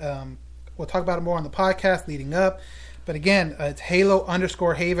us, we'll talk about it more on the podcast leading up. But again, it's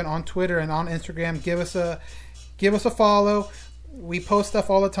Halo_Haven on Twitter and on Instagram. Give us a follow. We post stuff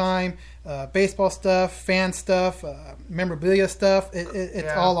all the time, baseball stuff, fan stuff, memorabilia stuff. It's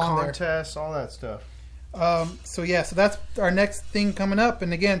all on there. Contests, all that stuff. So that's our next thing coming up.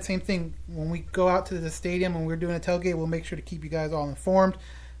 And again, same thing. When we go out to the stadium and we're doing a tailgate, we'll make sure to keep you guys all informed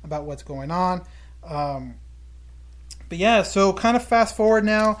about what's going on. So kind of fast forward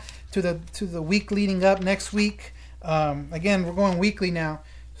now to the week leading up next week. Again, we're going weekly now.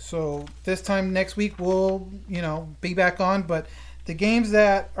 So this time next week we'll, be back on. But the games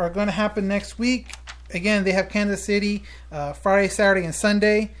that are going to happen next week, again, they have Kansas City Friday, Saturday, and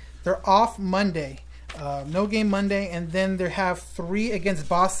Sunday. They're off Monday. No game Monday. And then they have 3 against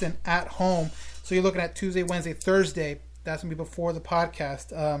Boston at home. So you're looking at Tuesday, Wednesday, Thursday. That's going to be before the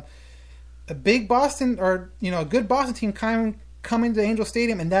podcast. A big Boston, or, a good Boston team coming to Angel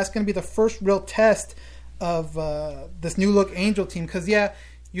Stadium. And that's going to be the first real test of this new look Angel team. Because,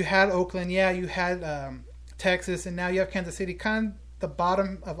 you had Oakland, you had Texas, and now you have Kansas City, kind of the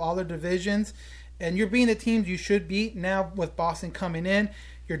bottom of all their divisions. And you're beating the teams you should beat. Now with Boston coming in,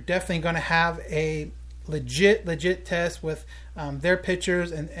 you're definitely going to have a legit test with their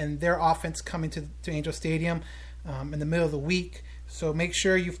pitchers and their offense coming to Angel Stadium in the middle of the week. So make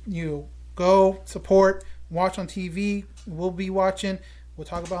sure you go support, watch on TV. We'll be watching. We'll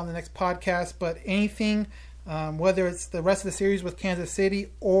talk about it on the next podcast. But anything, whether it's the rest of the series with Kansas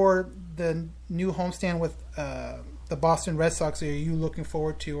City or the new homestand with the Boston Red Sox, are you looking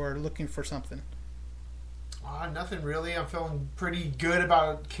forward to or looking for something? Nothing really. I'm feeling pretty good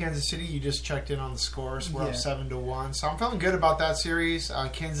about Kansas City. You just checked in on the scores. We're up 7-1. So I'm feeling good about that series.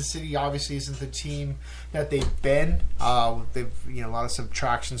 Kansas City obviously isn't the team that they've been. They've a lot of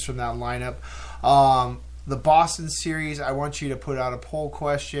subtractions from that lineup. The Boston series, I want you to put out a poll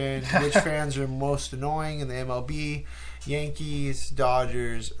question. Which fans are most annoying in the MLB? Yankees,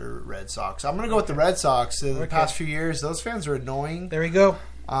 Dodgers, or Red Sox? I'm going to go with the Red Sox. The past few years, those fans are annoying. There we go.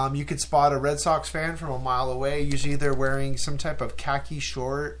 You could spot a Red Sox fan from a mile away. Usually they're wearing some type of khaki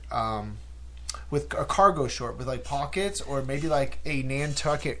short with a cargo short with like pockets, or maybe like a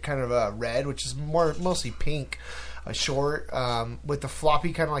Nantucket kind of a red, which is mostly pink. A short with the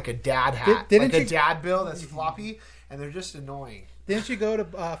floppy, kind of like a dad hat, a dad bill that's floppy, and they're just annoying. Didn't you go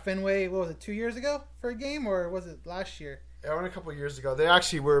to Fenway, what was it, 2 years ago for a game, or was it last year? I went a couple of years ago. They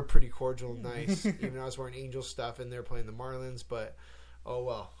actually were pretty cordial and nice, even though I was wearing Angel stuff and they're playing the Marlins, but oh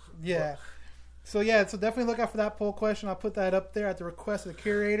well. Yeah. So definitely look out for that poll question. I'll put that up there at the request of the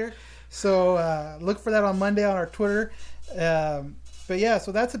curator. So look for that on Monday on our Twitter.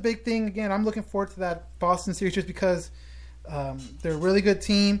 So that's a big thing. Again, I'm looking forward to that Boston series just because they're a really good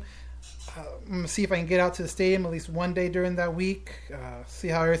team. I'm going to see if I can get out to the stadium at least one day during that week, see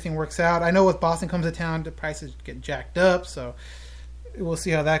how everything works out. I know if Boston comes to town, the prices get jacked up, so we'll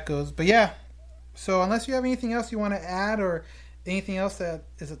see how that goes. But so unless you have anything else you want to add or anything else that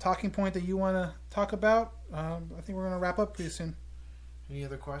is a talking point that you want to talk about, I think we're going to wrap up pretty soon. Any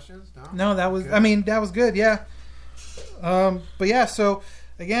other questions? No, that was good. That was good, yeah. So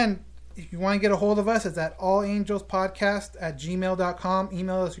again, if you want to get a hold of us, it's at allangelspodcast@gmail.com.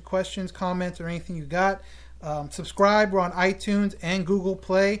 Email us your questions, comments, or anything you got. Subscribe. We're on iTunes and Google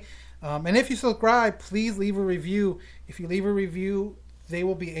Play. And if you subscribe, please leave a review. If you leave a review, they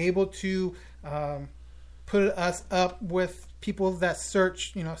will be able to put us up with people that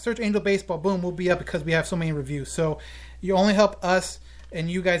search Angel Baseball. Boom, we'll be up because we have so many reviews. So you only help us and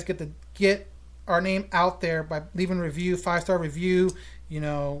you guys get our name out there by leaving a review, 5-star review.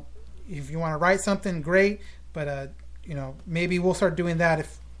 If you want to write something, great. But maybe we'll start doing that.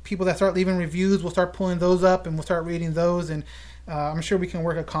 If people that start leaving reviews, we'll start pulling those up and we'll start reading those. And I'm sure we can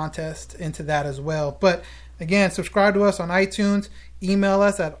work a contest into that as well. But again, subscribe to us on iTunes. Email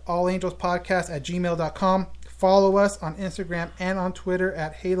us at allangelspodcast@gmail.com. follow us on Instagram and on Twitter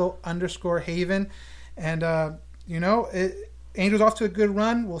at Halo_Haven. And, Angels off to a good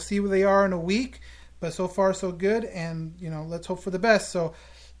run. We'll see where they are in a week. But so far, so good. And, let's hope for the best. So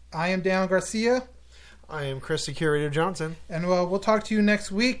I am Dan Garcia. I am Chris the Curator Johnson. And we'll talk to you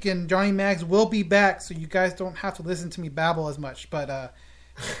next week. And Johnny Mags will be back, so you guys don't have to listen to me babble as much. But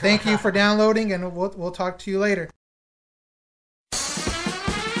thank you for downloading, and we'll talk to you later.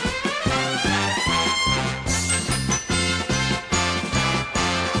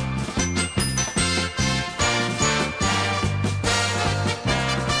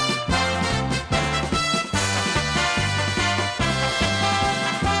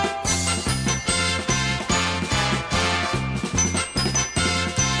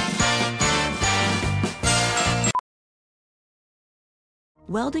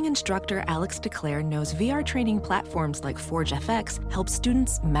 Welding instructor Alex DeClaire knows VR training platforms like Forge FX help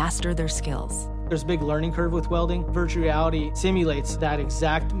students master their skills. There's a big learning curve with welding. Virtual reality simulates that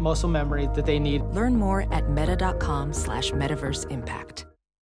exact muscle memory that they need. Learn more at meta.com/metaverseimpact.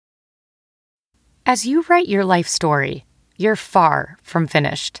 As you write your life story, you're far from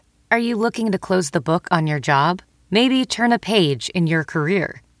finished. Are you looking to close the book on your job? Maybe turn a page in your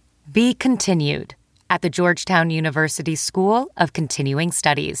career? Be continued at the Georgetown University School of Continuing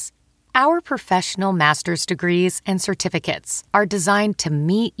Studies. Our professional master's degrees and certificates are designed to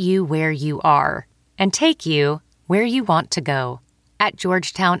meet you where you are and take you where you want to go. At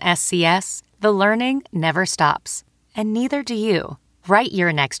Georgetown SCS, the learning never stops, and neither do you. Write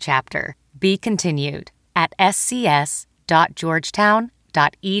your next chapter. Be continued at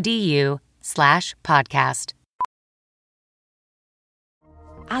scs.georgetown.edu/podcast.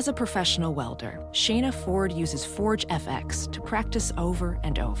 As a professional welder, Shayna Ford uses Forge FX to practice over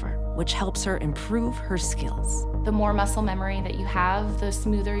and over, which helps her improve her skills. The more muscle memory that you have, the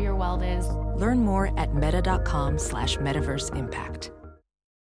smoother your weld is. Learn more at meta.com/metaverseimpact.